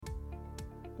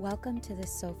Welcome to the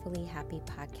Soulfully Happy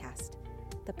podcast,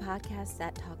 the podcast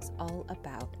that talks all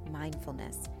about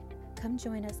mindfulness. Come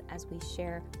join us as we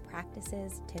share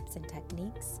practices, tips, and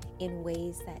techniques in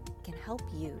ways that can help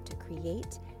you to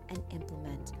create and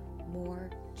implement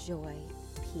more joy,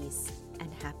 peace,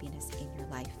 and happiness in your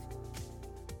life.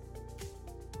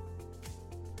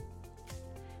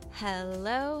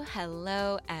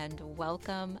 Hello, and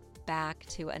welcome back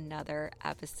to another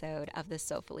episode of the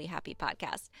Soulfully Happy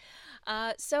podcast.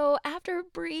 So after a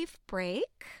brief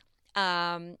break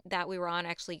that we were on,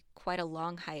 actually quite a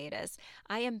long hiatus,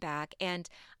 I am back, and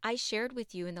I shared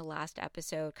with you in the last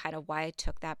episode kind of why I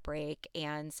took that break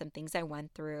and some things I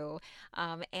went through,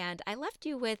 and I left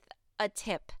you with a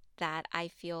tip that I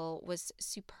feel was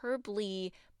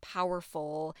superbly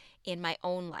powerful in my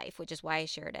own life, which is why I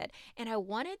shared it. And I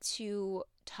wanted to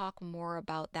talk more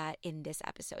about that in this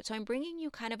episode. So I'm bringing you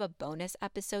kind of a bonus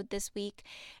episode this week.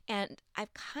 And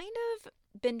I've kind of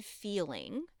been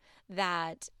feeling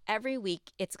that every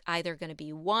week it's either going to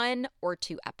be 1 or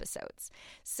 2 episodes.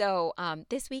 So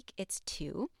this week it's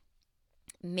 2.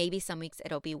 Maybe some weeks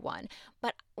it'll be 1.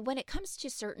 But when it comes to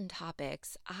certain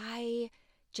topics, I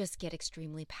just get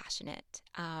extremely passionate.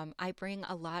 I bring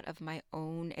a lot of my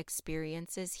own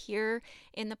experiences here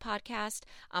in the podcast.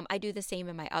 I do the same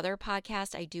in my other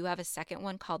podcast. I do have a second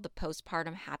one called the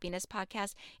Postpartum Happiness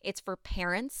Podcast. It's for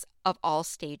parents of all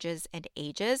stages and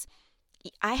ages.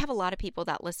 I have a lot of people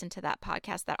that listen to that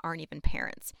podcast that aren't even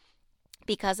parents,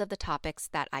 because of the topics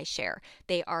that I share.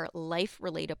 They are life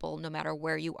relatable no matter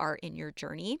where you are in your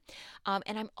journey.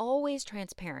 And I'm always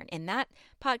transparent in that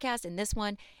podcast, in this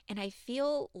one. And I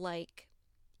feel like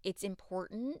it's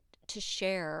important to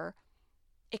share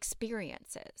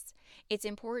experiences. It's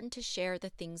important to share the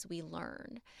things we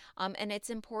learn. And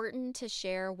it's important to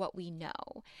share what we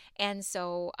know. And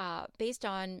so based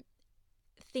on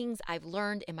things I've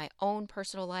learned in my own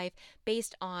personal life,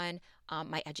 based on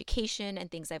my education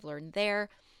and things I've learned there,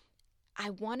 I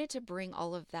wanted to bring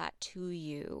all of that to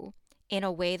you in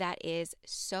a way that is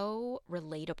so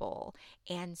relatable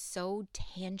and so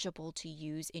tangible to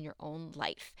use in your own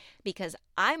life, because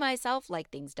I myself like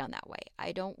things done that way.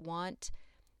 I don't want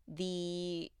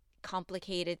the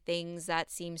complicated things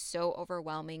that seem so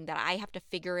overwhelming that I have to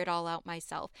figure it all out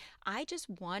myself. I just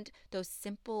want those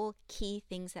simple key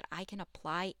things that I can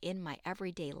apply in my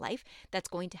everyday life that's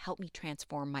going to help me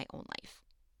transform my own life.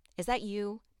 Is that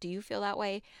you? Do you feel that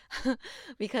way?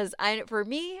 Because for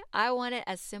me, I want it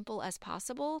as simple as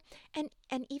possible and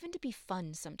even to be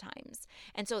fun sometimes.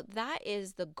 And so that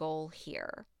is the goal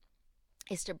here,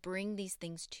 is to bring these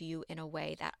things to you in a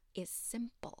way that is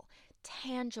simple,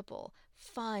 tangible,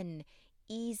 fun,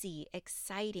 easy,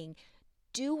 exciting,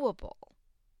 doable,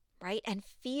 right? And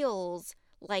feels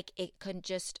like it can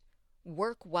just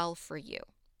work well for you.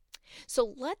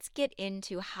 So let's get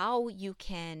into how you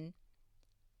can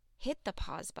hit the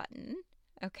pause button,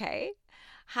 okay?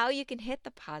 How you can hit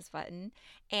the pause button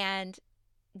and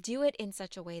do it in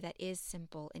such a way that is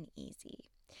simple and easy,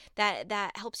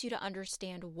 that helps you to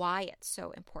understand why it's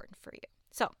so important for you.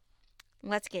 So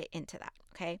let's get into that,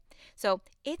 okay? So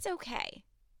it's okay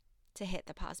to hit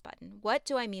the pause button. What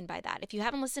do I mean by that? If you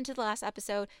haven't listened to the last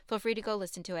episode, feel free to go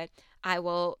listen to it. I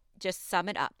will just sum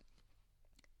it up.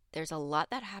 There's a lot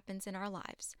that happens in our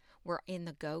lives. We're in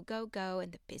the go, go, go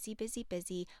and the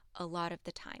busy a lot of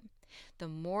the time. The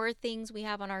more things we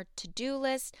have on our to-do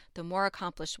list, the more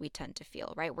accomplished we tend to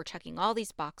feel, right? We're checking all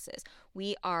these boxes.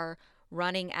 We are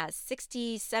running at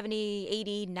 60, 70,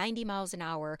 80, 90 miles an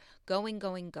hour, going.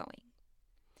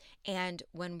 And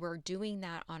when we're doing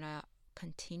that on a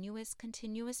continuous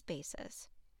basis,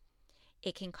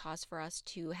 it can cause for us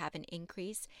to have an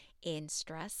increase in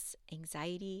stress,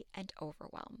 anxiety, and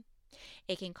overwhelm.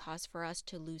 It can cause for us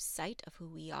to lose sight of who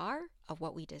we are, of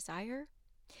what we desire.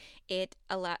 It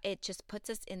just puts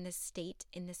us in this state,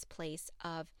 in this place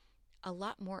of a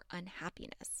lot more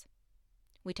unhappiness.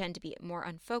 We tend to be more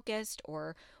unfocused,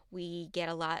 or we get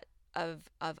a lot of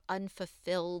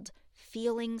unfulfilled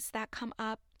feelings that come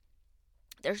up.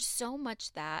 There's so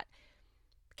much that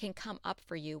can come up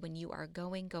for you when you are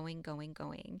going,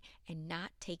 and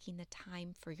not taking the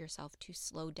time for yourself to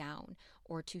slow down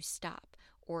or to stop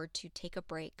or to take a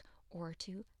break or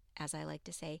to, as I like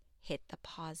to say, hit the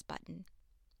pause button.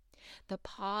 The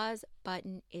pause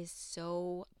button is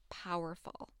so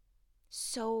powerful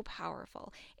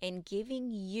in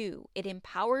giving you, it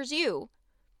empowers you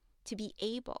to be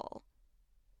able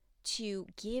to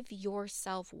give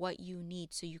yourself what you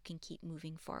need so you can keep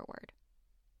moving forward,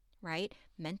 right?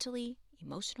 Mentally,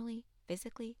 emotionally,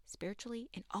 physically, spiritually,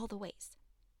 in all the ways.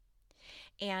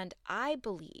 And I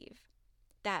believe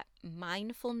that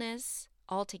mindfulness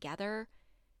altogether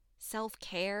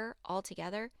self-care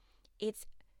altogether. It's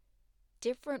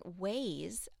different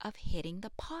ways of hitting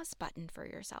the pause button for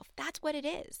yourself. That's what it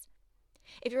is.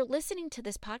 If you're listening to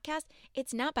this podcast,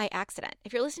 it's not by accident.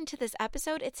 If you're listening to this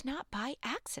episode, it's not by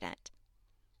accident.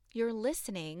 You're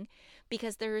listening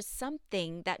because there is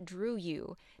something that drew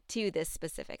you to this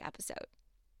specific episode.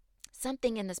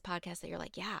 Something in this podcast that you're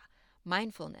like, yeah,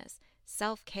 mindfulness,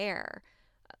 self-care,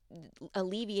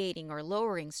 alleviating or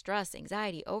lowering stress,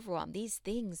 anxiety, overwhelm, these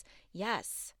things,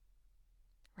 yes,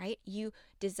 right? You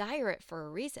desire it for a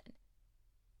reason.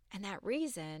 And that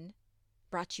reason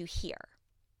brought you here.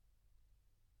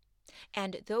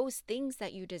 And those things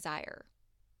that you desire,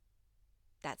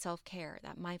 that self-care,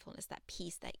 that mindfulness, that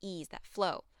peace, that ease, that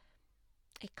flow,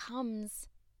 it comes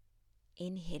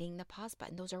in hitting the pause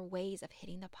button. Those are ways of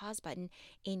hitting the pause button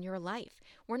in your life.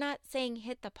 We're not saying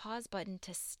hit the pause button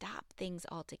to stop things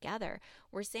altogether.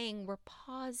 We're saying we're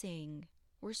pausing,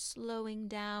 we're slowing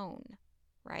down,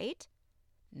 right?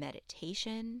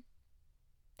 Meditation,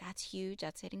 that's huge.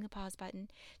 That's hitting the pause button.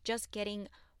 Just getting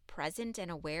present and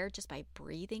aware just by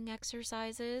breathing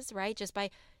exercises, right? Just by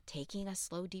taking a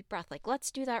slow, deep breath. Like,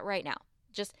 let's do that right now.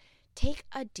 Just take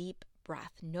a deep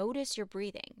breath. Notice your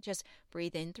breathing. Just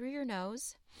breathe in through your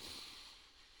nose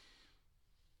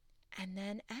and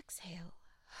then exhale.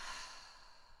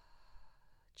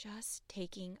 Just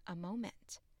taking a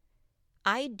moment.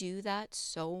 I do that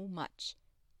so much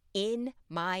in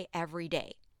my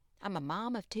everyday. I'm a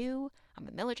mom of 2. I'm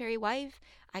a military wife.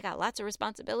 I got lots of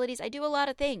responsibilities. I do a lot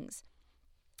of things.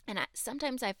 And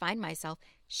sometimes I find myself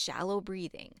shallow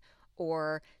breathing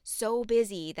or so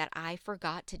busy that I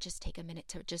forgot to just take a minute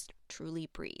to just truly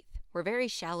breathe. We're very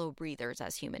shallow breathers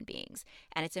as human beings.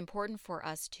 And it's important for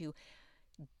us to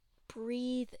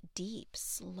breathe deep,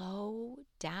 slow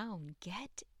down,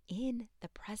 get in the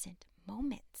present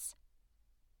moments.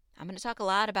 I'm going to talk a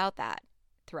lot about that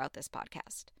throughout this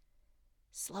podcast.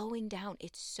 Slowing down,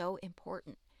 it's so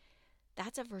important.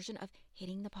 That's a version of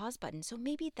hitting the pause button. So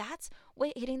maybe that's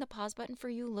what hitting the pause button for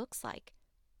you looks like.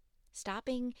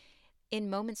 Stopping in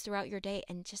moments throughout your day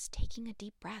and just taking a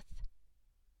deep breath.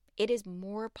 It is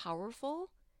more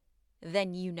powerful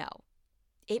than you know.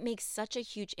 It makes such a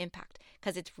huge impact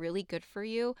because it's really good for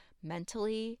you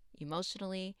mentally,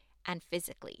 emotionally, and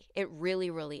physically. It really,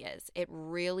 really is. It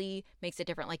really makes a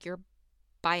difference. Like your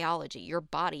biology, your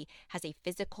body has a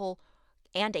physical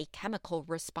and a chemical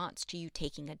response to you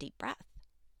taking a deep breath.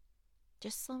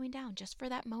 Just slowing down just for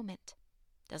that moment.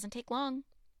 Doesn't take long.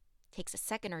 Takes a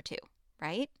second or two,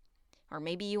 right? Or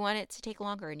maybe you want it to take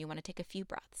longer and you want to take a few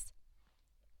breaths.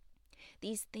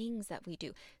 These things that we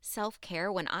do.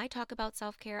 Self-care, when I talk about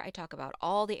self-care, I talk about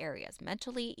all the areas,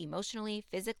 mentally, emotionally,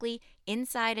 physically,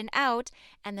 inside and out,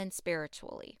 and then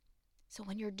spiritually. So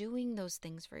when you're doing those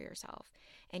things for yourself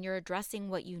and you're addressing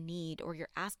what you need, or you're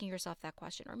asking yourself that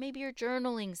question, or maybe you're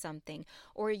journaling something,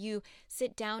 or you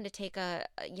sit down to take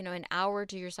an hour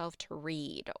to yourself to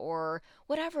read, or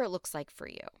whatever it looks like for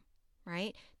you,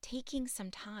 right? Taking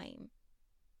some time.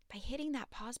 By hitting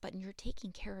that pause button, you're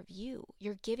taking care of you.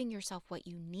 You're giving yourself what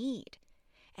you need.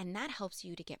 And that helps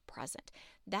you to get present.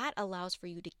 That allows for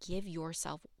you to give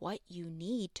yourself what you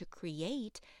need to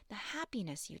create the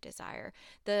happiness you desire,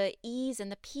 the ease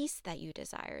and the peace that you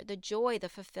desire, the joy, the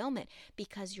fulfillment,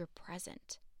 because you're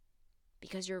present,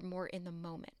 because you're more in the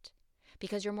moment,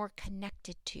 because you're more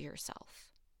connected to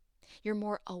yourself. You're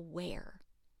more aware.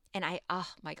 And I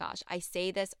say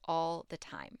this all the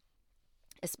time,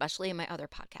 especially in my other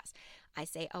podcasts. I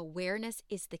say awareness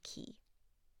is the key.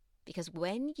 Because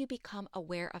when you become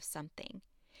aware of something,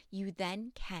 you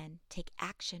then can take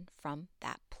action from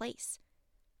that place.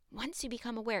 Once you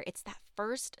become aware, it's that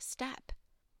first step.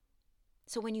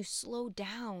 So when you slow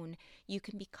down, you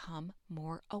can become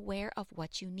more aware of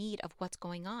what you need, of what's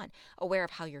going on, aware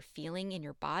of how you're feeling in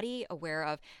your body, aware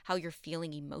of how you're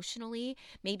feeling emotionally,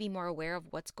 maybe more aware of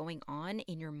what's going on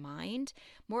in your mind,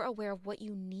 more aware of what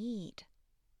you need.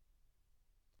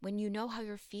 When you know how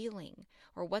you're feeling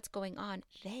or what's going on,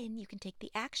 then you can take the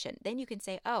action. Then you can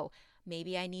say, oh,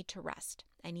 maybe I need to rest.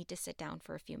 I need to sit down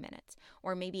for a few minutes.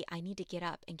 Or maybe I need to get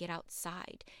up and get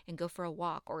outside and go for a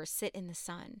walk or sit in the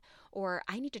sun. Or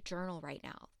I need to journal right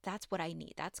now. That's what I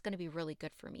need. That's going to be really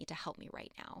good for me to help me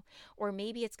right now. Or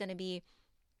maybe it's going to be,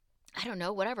 I don't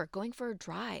know, whatever, going for a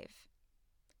drive.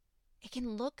 It can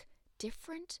look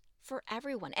different for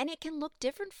everyone. And it can look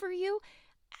different for you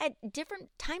at different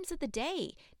times of the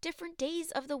day, different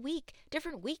days of the week,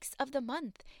 different weeks of the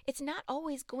month. It's not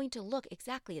always going to look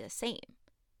exactly the same.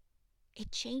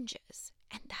 It changes,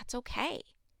 and that's okay.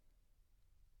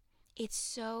 It's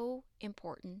so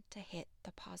important to hit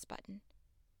the pause button,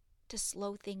 to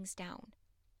slow things down.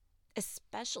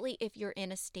 especially if you're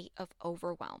in a state of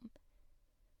overwhelm.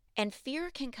 And fear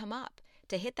can come up.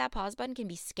 To hit that pause button can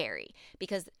be scary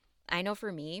because I know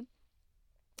for me,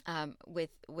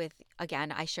 with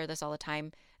again, I share this all the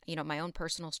time. My own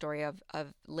personal story of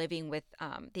living with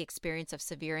the experience of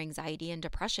severe anxiety and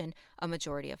depression a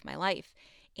majority of my life,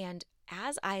 and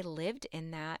as I lived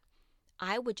in that,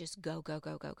 I would just go go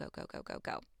go go go go go go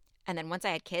go, and then once I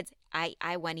had kids,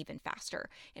 I went even faster,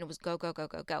 and it was go go go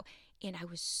go go, and I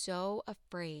was so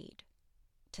afraid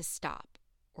to stop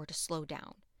or to slow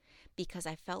down because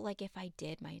I felt like if I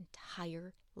did, my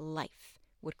entire life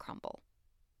would crumble.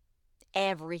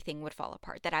 Everything would fall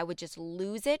apart, that I would just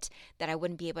lose it, that I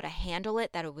wouldn't be able to handle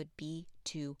it, that it would be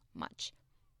too much.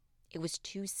 It was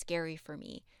too scary for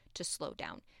me to slow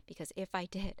down because if I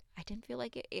did, I didn't feel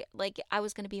like like I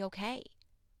was going to be okay.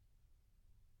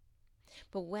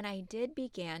 But when I did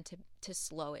begin to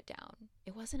slow it down,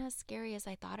 it wasn't as scary as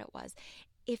I thought it was.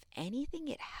 If anything,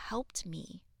 it helped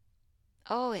me.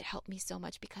 Oh, it helped me so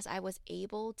much because I was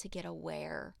able to get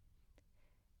aware.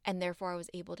 And therefore, I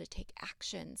was able to take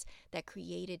actions that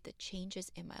created the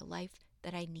changes in my life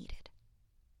that I needed.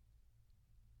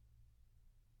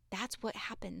 That's what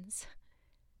happens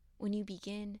when you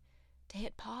begin to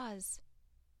hit pause.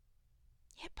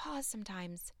 Hit pause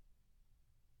sometimes.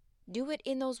 Do it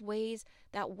in those ways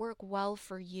that work well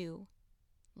for you.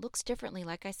 Looks differently,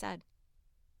 like I said.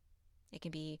 It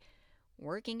can be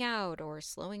working out or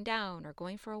slowing down or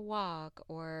going for a walk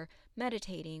or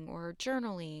meditating or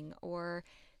journaling or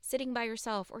sitting by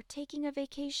yourself or taking a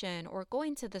vacation or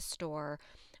going to the store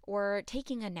or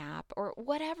taking a nap or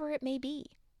whatever it may be.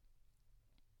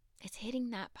 It's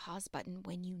hitting that pause button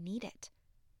when you need it.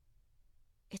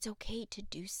 It's okay to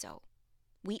do so.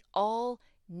 We all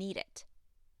need it.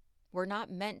 We're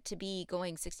not meant to be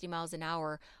going 60 miles an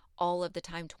hour all of the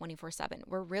time 24/7.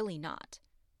 We're really not.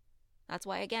 That's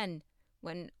why, again,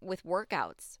 when with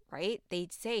workouts, right? They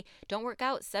say don't work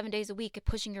out 7 days a week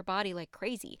pushing your body like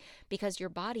crazy because your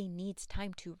body needs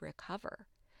time to recover.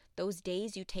 Those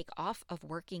days you take off of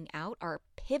working out are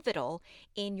pivotal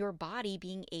in your body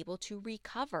being able to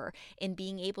recover and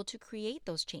being able to create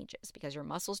those changes because your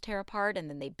muscles tear apart and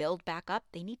then they build back up.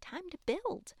 They need time to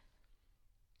build,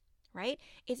 right?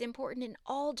 It's important in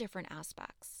all different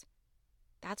aspects.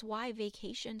 That's why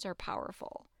vacations are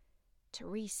powerful, to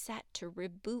reset, to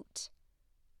reboot.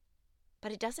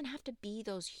 But it doesn't have to be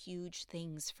those huge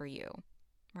things for you,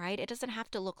 right? It doesn't have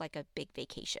to look like a big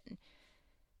vacation.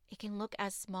 It can look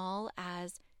as small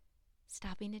as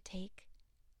stopping to take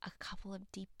a couple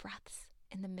of deep breaths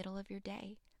in the middle of your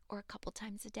day or a couple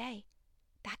times a day.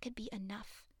 That could be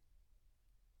enough.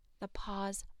 The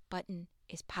pause button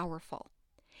is powerful,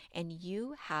 and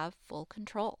you have full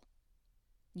control.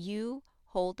 You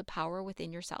hold the power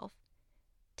within yourself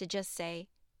to just say,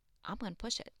 I'm going to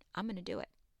push it. I'm going to do it.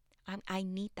 I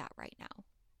need that right now.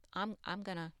 I'm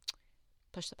going to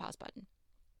push the pause button.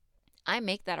 I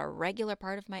make that a regular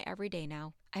part of my everyday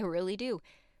now. I really do.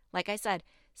 Like I said,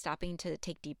 stopping to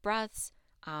take deep breaths.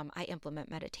 I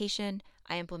implement meditation.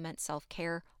 I implement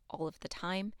self-care all of the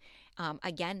time.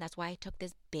 Again, that's why I took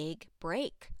this big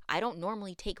break. I don't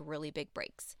normally take really big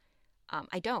breaks.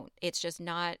 I don't. It's just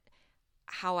not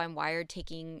how I'm wired,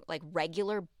 taking like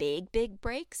regular big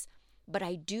breaks. But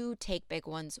I do take big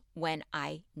ones when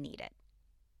I need it,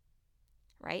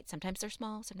 right? Sometimes they're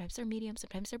small, sometimes they're medium,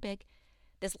 sometimes they're big.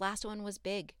 This last one was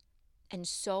big, and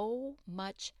so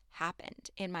much happened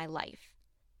in my life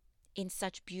in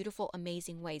such beautiful,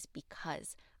 amazing ways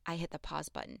because I hit the pause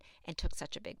button and took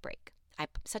such a big break.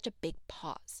 Such a big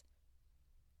pause.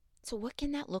 So what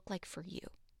can that look like for you?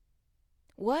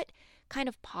 What kind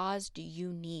of pause do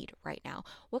you need right now?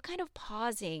 What kind of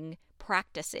pausing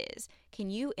practices can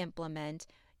you implement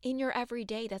in your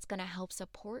everyday that's going to help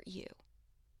support you?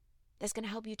 That's going to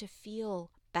help you to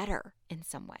feel better in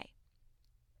some way.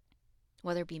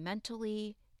 Whether it be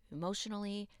mentally,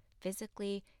 emotionally,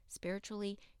 physically,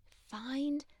 spiritually,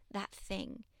 find that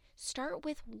thing. Start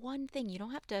with one thing. You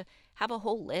don't have to have a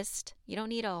whole list. You don't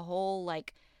need a whole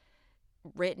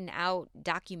written out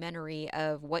documentary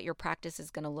of what your practice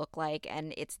is going to look like,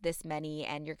 and it's this many,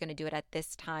 and you're going to do it at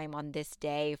this time on this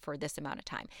day for this amount of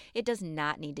time. It does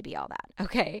not need to be all that,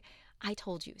 okay? I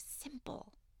told you,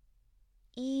 simple,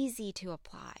 easy to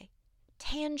apply,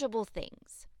 tangible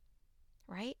things,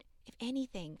 right? If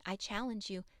anything, I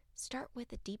challenge you, start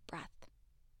with a deep breath.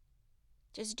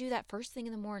 Just do that first thing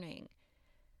in the morning,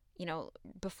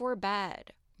 before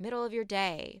bed, middle of your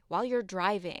day, while you're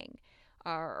driving,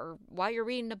 or while you're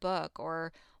reading a book,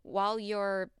 or while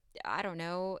you're,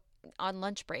 on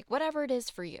lunch break, whatever it is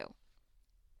for you.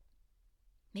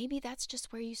 Maybe that's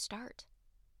just where you start.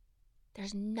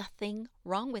 There's nothing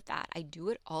wrong with that. I do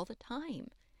it all the time.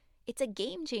 It's a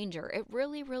game changer. It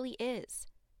really, really is.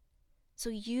 So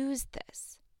use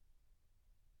this.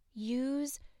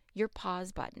 Use your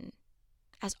pause button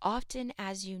as often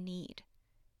as you need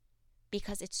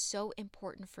because it's so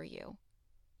important for you.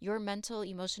 Your mental,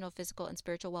 emotional, physical, and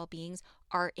spiritual well-beings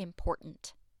are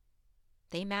important.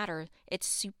 They matter. It's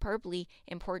superbly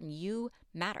important. You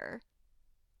matter.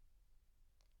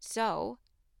 So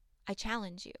I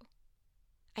challenge you.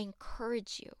 I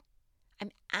encourage you.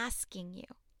 I'm asking you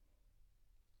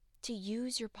to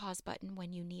use your pause button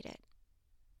when you need it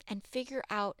and figure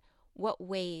out what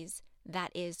ways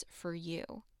that is for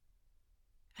you.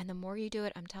 And the more you do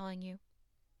it, I'm telling you,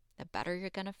 the better you're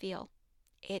going to feel.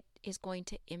 It is going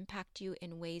to impact you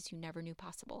in ways you never knew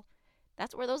possible.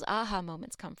 That's where those aha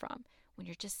moments come from, when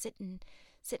you're just sitting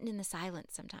in the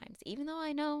silence sometimes. Even though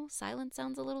I know silence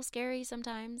sounds a little scary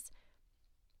sometimes,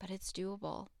 but it's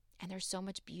doable. And there's so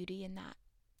much beauty in that.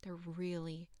 There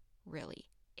really, really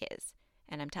is.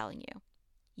 And I'm telling you,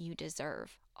 you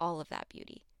deserve all of that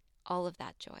beauty, all of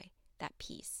that joy, that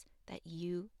peace that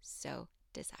you so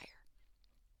desire.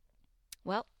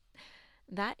 Well,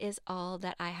 that is all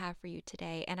that I have for you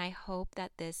today. And I hope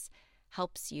that this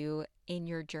helps you in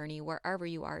your journey, wherever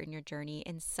you are in your journey,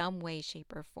 in some way,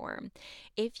 shape, or form.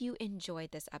 If you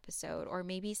enjoyed this episode, or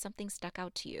maybe something stuck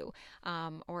out to you,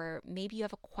 or maybe you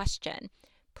have a question,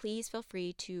 please feel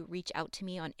free to reach out to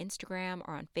me on Instagram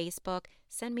or on Facebook.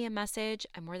 Send me a message.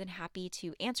 I'm more than happy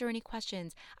to answer any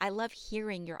questions. I love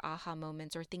hearing your aha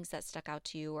moments or things that stuck out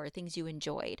to you or things you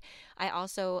enjoyed. I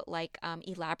also like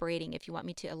elaborating if you want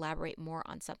me to elaborate more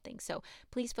on something. So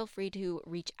please feel free to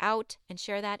reach out and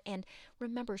share that. And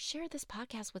remember, share this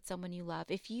podcast with someone you love.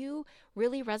 If you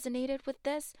really resonated with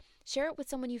this, share it with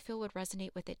someone you feel would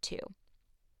resonate with it too.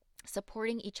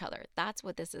 Supporting each other. That's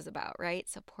what this is about, right?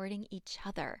 Supporting each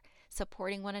other,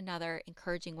 supporting one another,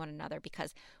 encouraging one another,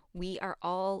 because we are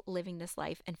all living this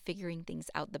life and figuring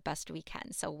things out the best we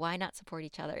can. So why not support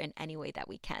each other in any way that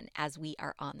we can as we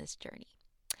are on this journey?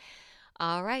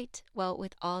 All right. Well,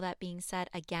 with all that being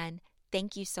said, again,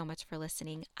 thank you so much for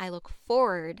listening. I look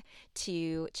forward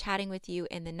to chatting with you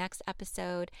in the next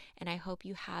episode, and I hope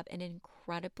you have an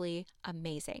incredibly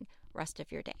amazing rest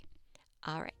of your day.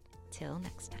 All right. Till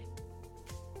next time.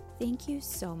 Thank you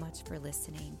so much for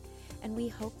listening, and we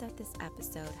hope that this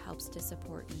episode helps to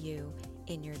support you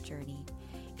in your journey.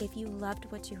 If you loved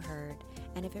what you heard,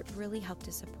 and if it really helped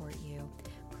to support you,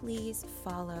 please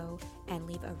follow and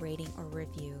leave a rating or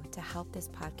review to help this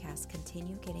podcast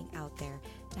continue getting out there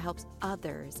to help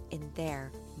others in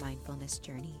their mindfulness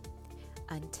journey.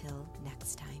 Until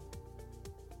next time.